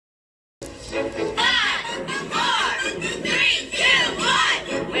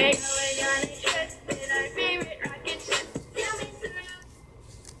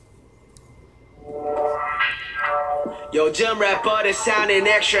Yo, gym rap, but it's sounding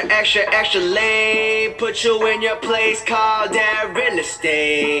extra, extra, extra lame. Put you in your place, call that real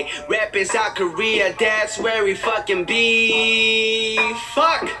estate. Rapping South Korea, that's where we fucking be.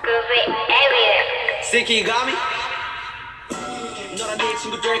 Fuck! Sticky got me? 너랑 네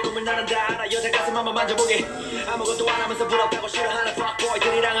친구들의 꿈을 나는 다 알아. 여자 가슴 한번 만져보게. 아무것도 안 하면서 부럽다고 싫어하는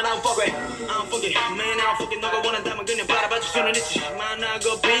fuckboy들이랑은 I don't fuck with. I don't fuck it, man, I don't fuck it. 너가 원한다면 그냥 바라봐줄 수는 있지.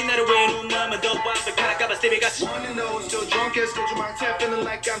 만나고 빛나를 왜 눈만 더 완벽할까봐 스티비 같이. Wanna know, still drunk as still my tap, feeling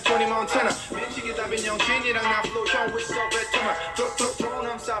like I'm Tony Montana. 미치게 답인 영신이랑 나 flow, 형 with so better. Throne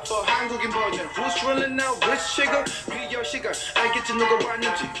I'm south for 한국인 버전. Who's rolling out with sugar? 비교 시간 알겠지 누가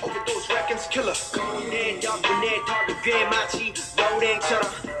왔는지. Overdose, rackets, killer. 내 덕분에 더 꽤 마치 로랭처럼.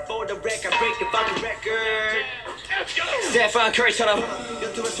 For the record, break the fucking record. Stephen Curry처럼.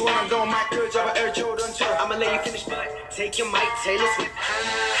 유튜브에서 원한다고 마이크 잡아 Air Jordan처럼. I'ma let you finish, but take your mic, Taylor Swift.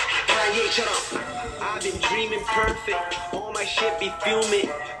 Kanye처럼. I've been dreaming perfect. All my shit be fuming.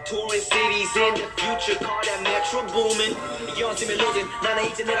 Touring cities in the future, call that metro booming. 연습의 로진, 나는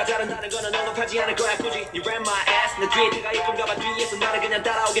이제 내가 잘한다는 거는 언급하지 않을 거야 굳이. You ran my ass, 내 뒤에 내가 예쁜가 봐. 뒤에서 나를 그냥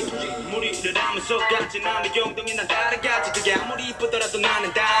따라오게 두지. 무리를 하면서 같이 남의 영동이 난 따라가지. 그게 아무리 이쁘더라도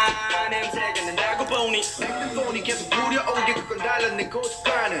나는 다 냄새가 난다고 보니. Acting phony 계속 부려오게 그건 달라 내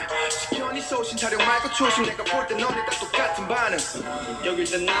고집과는. 지켜니 소신 촬영 말고 초심. 내가 볼 때 너네 다 똑같은 반응. 여길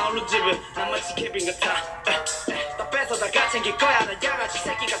다 나홀로 집을 난 마치 케빈 같아. 다 뺏어다 가 챙길 거야 나 양아치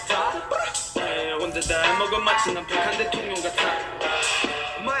새끼 같아. 혼자 다 해먹어 마치 난 북한 대통령 같아.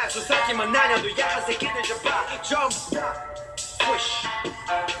 마약 수사기만 나녀도 야한 새끼들 잡아. 전부 다 swish.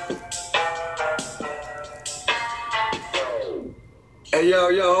 Hey, yo,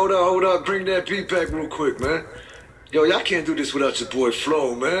 hold up, bring that beat back real quick, man. Yo, y'all can't do this without your boy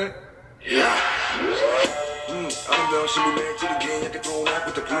Flo, man. Yeah. I'm down, 신부맨 to the game, I can throw out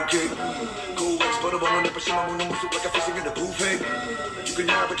with the blue cake. Cool wax, butter on the 심한 먹는 모습 like I'm facing in the buffet. You can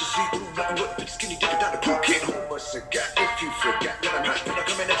lie, but you see through nothing but big skinny dick down the pool kid. Who must have got if you forgot that I'm hot, then I'm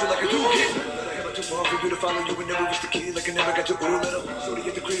coming at you like a new kid. I have too far for you to follow you and never was the kid, like I never got your old letter. So they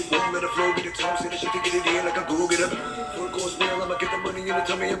get the crib, won't let her flow, get the tongue, say that shit to get it in like a go get up. For a course meal, I'ma get the money in the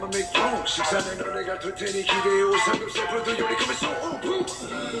tummy, I'ma make room. 식사는 너네가 될 테니 기대해, 삼겹살 불도 요리 coming so boom.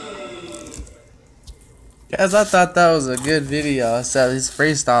 Guys, I thought that was a good video. I said he's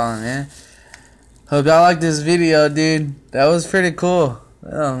freestyling, man. Hope y'all like this video, dude. That was pretty cool.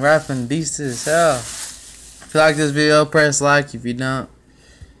 I'm rapping beast as hell. If you like this video, press like. If you don't,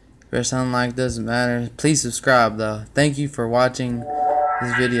 press unlike. Doesn't matter. Please subscribe, though. Thank you for watching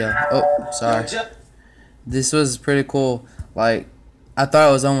this video. Oh, sorry. This was pretty cool. Like, I thought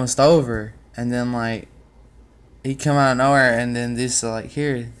it was almost over, and then like he come out of nowhere, and then this like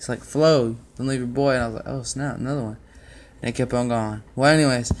here, it's like flow. Don't leave your boy, and I was like, oh snap, another one. And it kept on going. Well,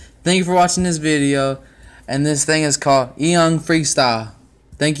 anyways, thank you for watching this video, and this thing is called Eung Freestyle.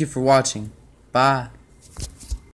 Thank you for watching. Bye.